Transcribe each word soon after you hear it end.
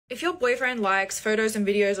If your boyfriend likes photos and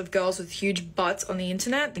videos of girls with huge butts on the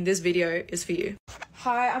internet, then this video is for you.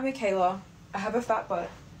 Hi, I'm Michaela. I have a fat butt.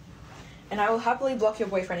 And I will happily block your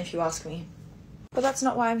boyfriend if you ask me. But that's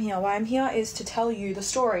not why I'm here. Why I'm here is to tell you the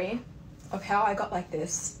story of how I got like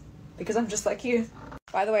this. Because I'm just like you.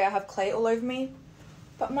 By the way, I have clay all over me.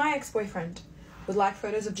 But my ex-boyfriend would like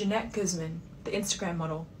photos of Jeanette Guzman, the Instagram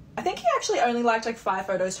model. I think he actually only liked like 5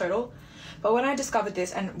 photos total. But when I discovered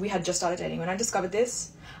this, and we had just started dating, when I discovered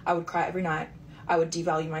this, I would cry every night. I would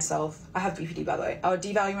devalue myself. I have BPD, by the way. I would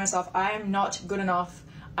devalue myself. I am not good enough.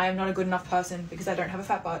 I am not a good enough person because I don't have a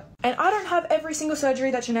fat butt. And I don't have every single surgery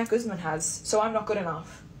that Jeanette Guzman has, so I'm not good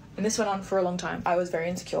enough. And this went on for a long time. I was very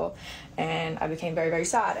insecure and I became very, very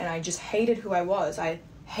sad and I just hated who I was. I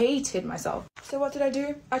hated myself. So what did I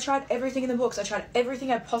do? I tried everything in the books. I tried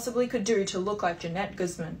everything I possibly could do to look like Jeanette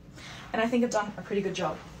Guzman. And I think I've done a pretty good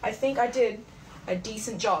job. I think I did a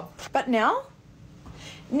decent job. But now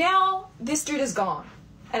this dude is gone.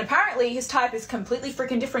 And apparently his type is completely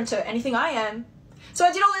freaking different to anything I am. So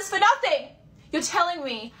I did all this for nothing. You're telling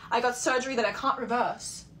me I got surgery that I can't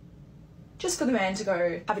reverse just for the man to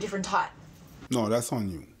go have a different type. No, that's on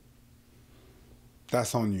you.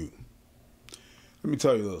 That's on you. Let me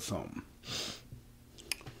tell you a little something.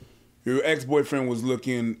 Your ex-boyfriend was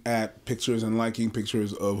looking at pictures and liking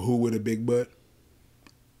pictures of who with a big butt.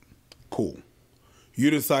 Cool. You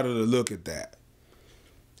decided to look at that.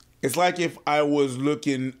 It's like if I was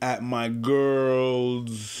looking at my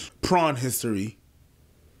girl's prawn history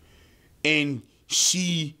and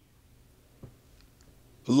she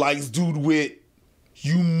likes dude with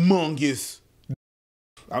humongous,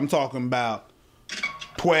 I'm talking about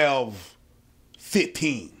 12,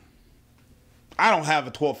 15. I don't have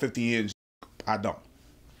a 12, 15 inch. I don't.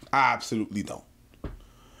 I absolutely don't.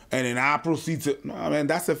 And then I proceed to, no, man,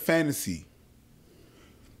 that's a fantasy.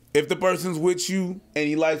 If the person's with you and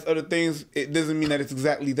he likes other things, it doesn't mean that it's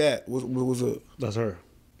exactly that. What was it? That's her.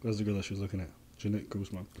 That's the girl that she was looking at. Jeanette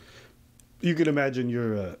Guzman. You can imagine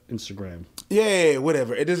your Instagram. Yeah,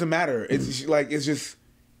 whatever. It doesn't matter. It's like, it's just,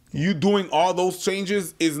 you doing all those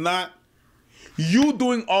changes is not, you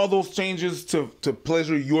doing all those changes to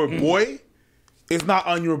pleasure your boy is not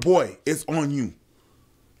on your boy. It's on you.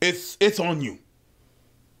 It's on you.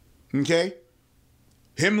 Okay?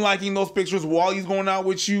 Him liking those pictures while he's going out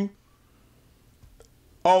with you,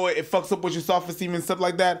 oh, it fucks up with your self-esteem and stuff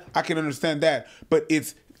like that. I can understand that. But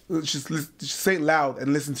it's, just say it loud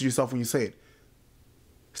and listen to yourself when you say it.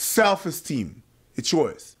 Self-esteem. It's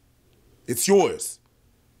yours. It's yours.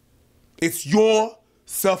 It's your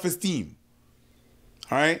self-esteem.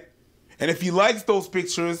 All right? And if he likes those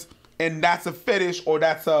pictures and that's a fetish or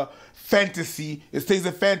that's a fantasy, it stays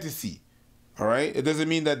a fantasy. All right? It doesn't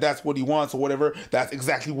mean that that's what he wants or whatever. That's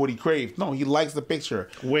exactly what he craves. No, he likes the picture.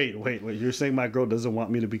 Wait. You're saying my girl doesn't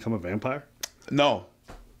want me to become a vampire? No.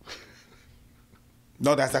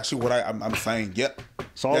 No, that's actually what I'm saying. Yep.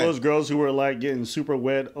 So all those girls who were like getting super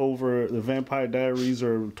wet over the Vampire Diaries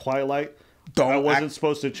or Twilight, I wasn't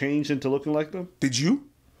supposed to change into looking like them? Did you?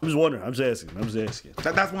 I'm just wondering. I'm just asking.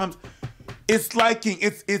 That's what I'm... It's liking.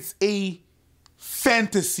 It's a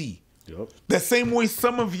fantasy. Yep. The same way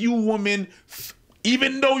some of you women,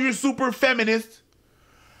 even though you're super feminist,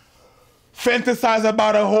 fantasize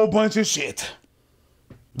about a whole bunch of shit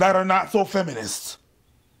that are not so feminist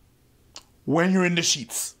when you're in the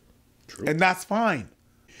sheets. True. And that's fine.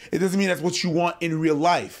 It doesn't mean that's what you want in real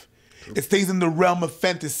life. True. It stays in the realm of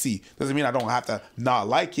fantasy. Doesn't mean I don't have to not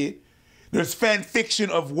like it. There's fan fiction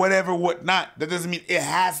of whatever, whatnot. That doesn't mean it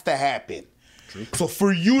has to happen. True. So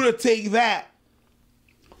for you to take that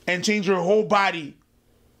and change your whole body,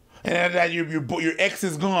 and that your ex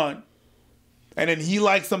is gone, and then he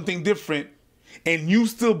likes something different, and you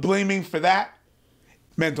still blaming for that,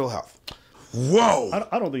 mental health. Whoa!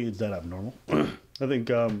 I don't think it's that abnormal. I think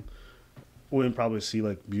women probably see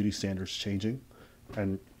like beauty standards changing,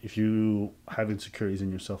 and if you have insecurities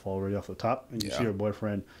in yourself already off the top, and you see your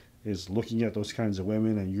boyfriend is looking at those kinds of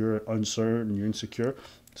women, and you're uncertain, you're insecure,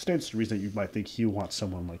 stands to reason that you might think he wants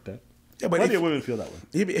someone like that. Yeah, but plenty of women feel that way.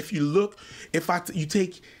 If you look, you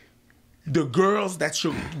take the girls that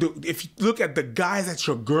if you look at the guys that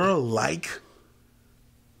your girl like,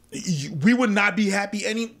 we would not be happy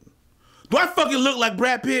any. Do I fucking look like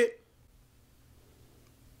Brad Pitt?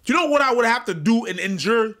 You know what I would have to do and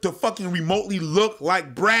endure to fucking remotely look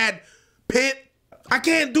like Brad Pitt? I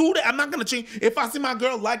can't do that. I'm not gonna change. If I see my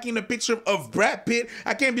girl liking a picture of Brad Pitt,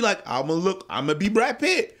 I can't be like, I'm gonna be Brad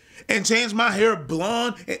Pitt and change my hair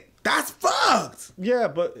blonde. That's fucked. Yeah,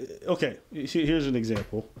 but okay. Here's an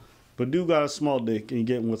example. But dude got a small dick and he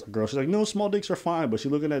getting with a girl. She's like, no, small dicks are fine. But she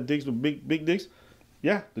looking at dicks with big dicks.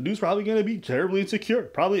 yeah, the dude's probably going to be terribly insecure.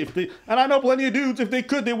 Probably and I know plenty of dudes, if they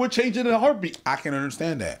could, they would change it in a heartbeat. I can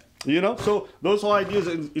understand that. You know, so those whole ideas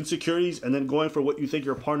of insecurities and then going for what you think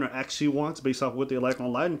your partner actually wants based off what they like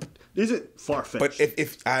online isn't far-fetched. But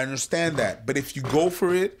if I understand that, but if you go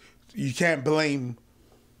for it, you can't blame.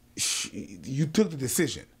 You took the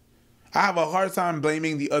decision. I have a hard time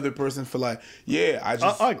blaming the other person for like, yeah,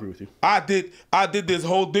 I agree with you. I did this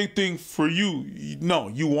whole dick thing for you. No,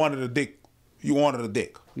 you wanted a dick. You wanted a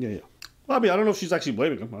dick. Yeah. Well, I mean, I don't know if she's actually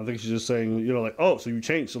blaming him. I think she's just saying, you know, like, oh, so you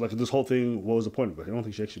changed. So, like, this whole thing, what was the point of it? I don't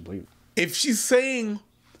think she actually blamed him. If she's saying,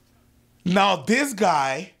 now this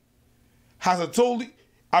guy has a totally,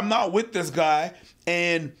 I'm not with this guy,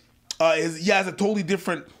 and he has a totally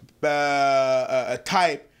different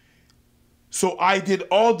type, so I did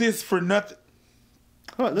all this for nothing.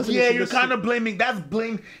 Yeah, you're kind of blaming,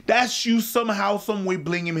 that's you somehow, some way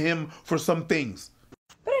blaming him for some things.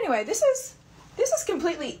 But anyway, this is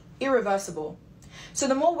completely irreversible. So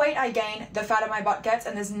the more weight I gain, the fatter my butt gets,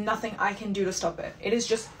 and there's nothing I can do to stop it. It is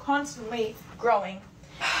just constantly growing.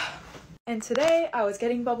 And today I was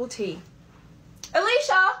getting bubble tea.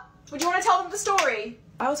 Alicia, would you want to tell them the story?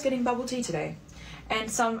 I was getting bubble tea today, and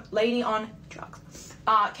some lady on drugs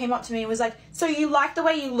came up to me and was like, so you like the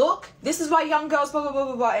way you look? This is why young girls blah blah blah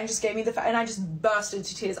blah blah, and just gave me and I just bursted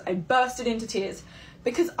into tears. I bursted into tears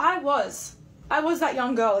because I was that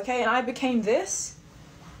young girl, okay, and I became this,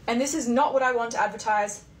 and this is not what I want to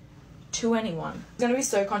advertise to anyone. It's going to be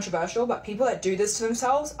so controversial, but people that do this to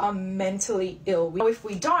themselves are mentally ill. If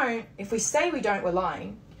we say we don't, we're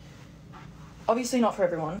lying. Obviously not for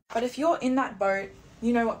everyone, but if you're in that boat,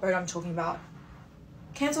 you know what boat I'm talking about.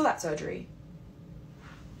 Cancel that surgery.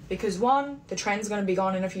 Because 1, the trend's going to be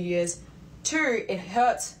gone in a few years. 2, it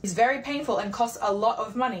hurts, it's very painful and costs a lot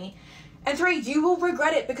of money. And 3, you will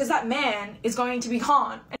regret it because that man is going to be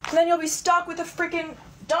gone. And then you'll be stuck with a freaking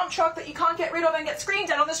dump truck that you can't get rid of and get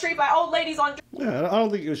screamed at on the street by old ladies on... Yeah, I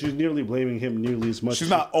don't think she's nearly blaming him nearly as much. She's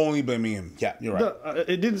not only blaming him. Yeah, you're right. No,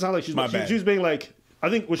 it didn't sound like she was being like... I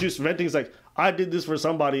think what she was venting is like, I did this for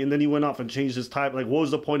somebody and then he went off and changed his type. Like, what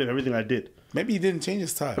was the point of everything I did? Maybe he didn't change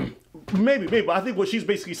his type. Maybe. But I think what she's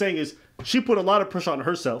basically saying is she put a lot of pressure on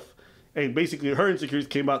herself. And basically her insecurities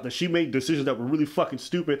came out that she made decisions that were really fucking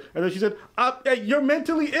stupid. And then she said, you're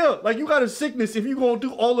mentally ill. Like, you got a sickness if you're going to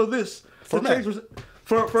do all of this. For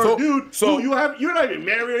a dude who you're not even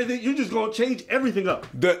married or anything. You're just going to change everything up.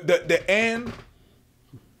 The Anne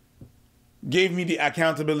gave me the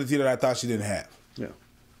accountability that I thought she didn't have. Yeah.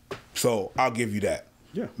 So I'll give you that.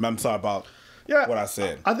 Yeah. I'm sorry about what I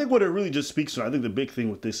said. I think what it really just speaks to, I think the big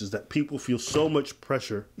thing with this is that people feel so much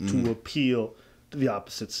pressure to appeal to the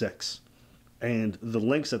opposite sex. And the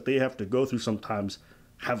lengths that they have to go through sometimes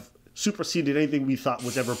have superseded anything we thought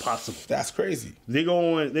was ever possible. That's crazy.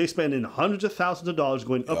 They spend in hundreds of thousands of dollars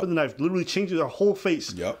going up in the knife, literally changing their whole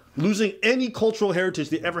face, losing any cultural heritage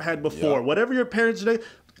they ever had before. Whatever your parents today,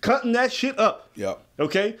 cutting that shit up.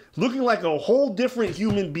 Okay? Looking like a whole different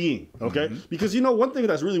human being. Okay? Because you know, one thing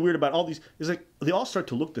that's really weird about all these is like they all start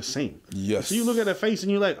to look the same. Yes. So you look at a face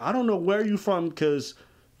and you're like, I don't know where you're from because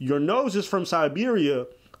your nose is from Siberia,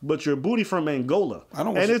 but your booty from Angola.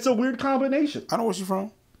 It's a weird combination. I know where she's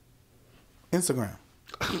from. Instagram.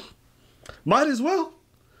 Might as well.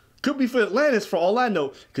 Could be for Atlantis for all I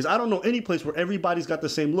know, because I don't know any place where everybody's got the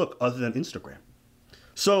same look other than Instagram.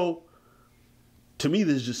 So to me,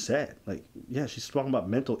 this is just sad. Like, yeah, she's talking about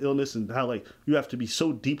mental illness and how like you have to be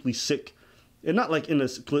so deeply sick, and not like in a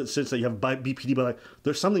sense that you have BPD, but like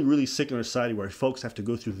there's something really sick in our society where folks have to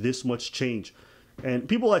go through this much change, and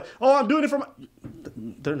people are like, oh, I'm doing it for my.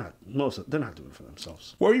 They're not doing it for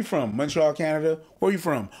themselves. Where are you from? Montreal, Canada. Where are you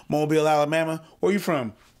from? Mobile, Alabama. Where are you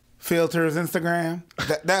from? Filters, Instagram.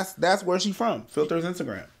 That's where she's from. Filters,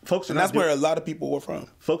 Instagram. And that's where a lot of people were from.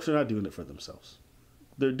 Folks are not doing it for themselves.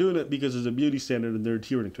 They're doing it because there's a beauty standard and they're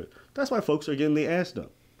adhering to it. That's why folks are getting their ass done.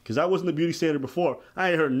 Because that wasn't the beauty standard before.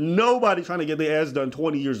 I ain't heard nobody trying to get their ass done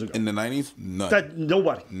 20 years ago. In the 90s? None.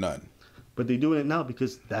 Nobody. None. But they're doing it now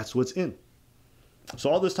because that's what's in. So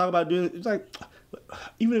all this talk about doing it, it's like,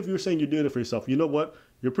 even if you were saying you're doing it for yourself, you know what?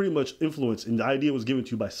 You're pretty much influenced, and the idea was given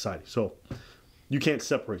to you by society. So you can't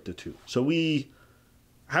separate the two. So we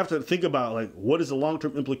have to think about, like, what is the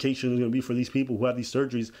long-term implication going to be for these people who have these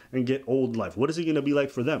surgeries and get old in life? What is it going to be like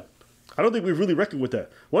for them? I don't think we've really reckoned with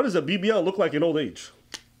that. What does a BBL look like in old age?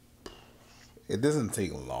 It doesn't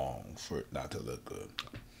take long for it not to look good.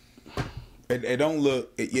 It don't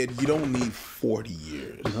look. You don't need 40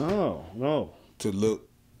 years. No. To look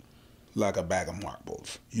like a bag of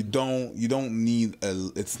marbles. You don't need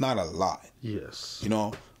it's not a lot. Yes. You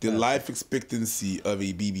know, the life expectancy of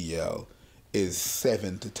a BBL is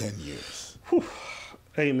 7 to 10 years. Whew.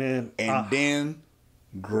 Hey, man. And then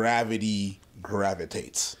gravity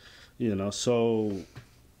gravitates. You know, so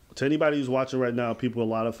to anybody who's watching right now, a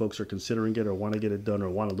lot of folks are considering it or want to get it done or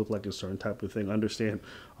want to look like a certain type of thing. Understand,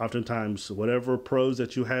 oftentimes, whatever pros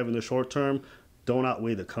that you have in the short term don't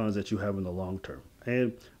outweigh the cons that you have in the long term.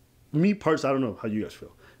 And me personally, I don't know how you guys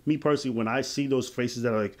feel. Me personally, when I see those faces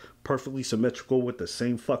that are like perfectly symmetrical with the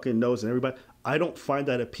same fucking nose and everybody, I don't find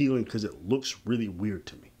that appealing because it looks really weird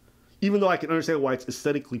to me. Even though I can understand why it's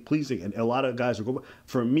aesthetically pleasing and a lot of guys are going,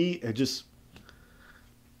 for me, it just,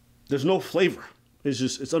 there's no flavor.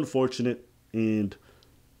 It's unfortunate. And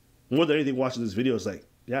more than anything, watching this video is like,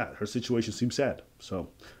 yeah, her situation seems sad. So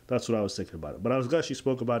that's what I was thinking about it. But I was glad she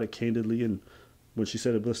spoke about it candidly and when she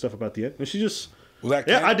said a bit of stuff about the end. And she just,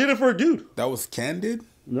 yeah, I did it for a dude. That was candid?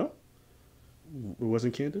 No. It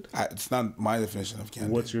wasn't candid? It's not my definition of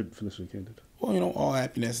candid. What's your definition of candid? Well, you know, all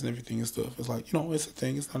happiness and everything and stuff. It's like, you know, it's a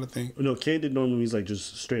thing. It's not a thing. No, candid normally means like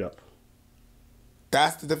just straight up.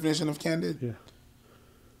 That's the definition of candid?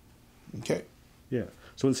 Yeah. Okay. Yeah.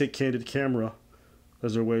 So when they say candid camera,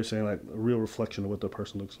 that's their way of saying like a real reflection of what the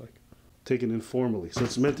person looks like. Taken informally. So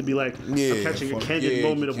it's meant to be like catching a candid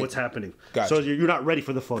moment of what's happening. Gotcha. So you're not ready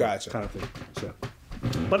for the photo kind of thing. So,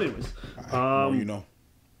 but anyways. You know.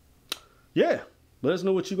 Yeah. Let us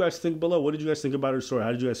know what you guys think below. What did you guys think about her story?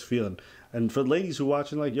 How did you guys feel? And for the ladies who are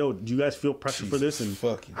watching, like, yo, do you guys feel pressure for this? And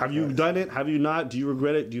have you done it? Have you not? Do you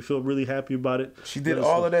regret it? Do you feel really happy about it? She did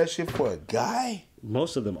all of that shit for a guy?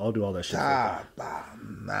 Most of them all do all that shit for a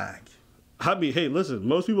guy. I mean, hey, listen,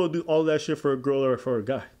 most people do all that shit for a girl or for a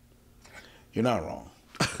guy. You're not wrong.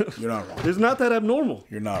 You're not wrong. It's not that abnormal.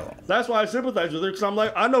 You're not wrong. That's why I sympathize with her, because I'm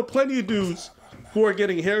like, I know plenty of dudes who are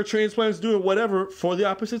getting hair transplants, doing whatever for the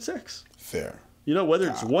opposite sex. Fair. You know, whether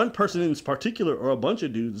it's one person in particular or a bunch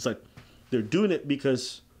of dudes, it's like they're doing it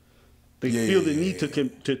because they feel the need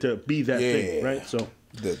to be that thing, right? So,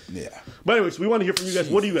 yeah. But anyways, we want to hear from you guys.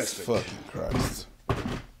 What do you guys think? Fucking Christ.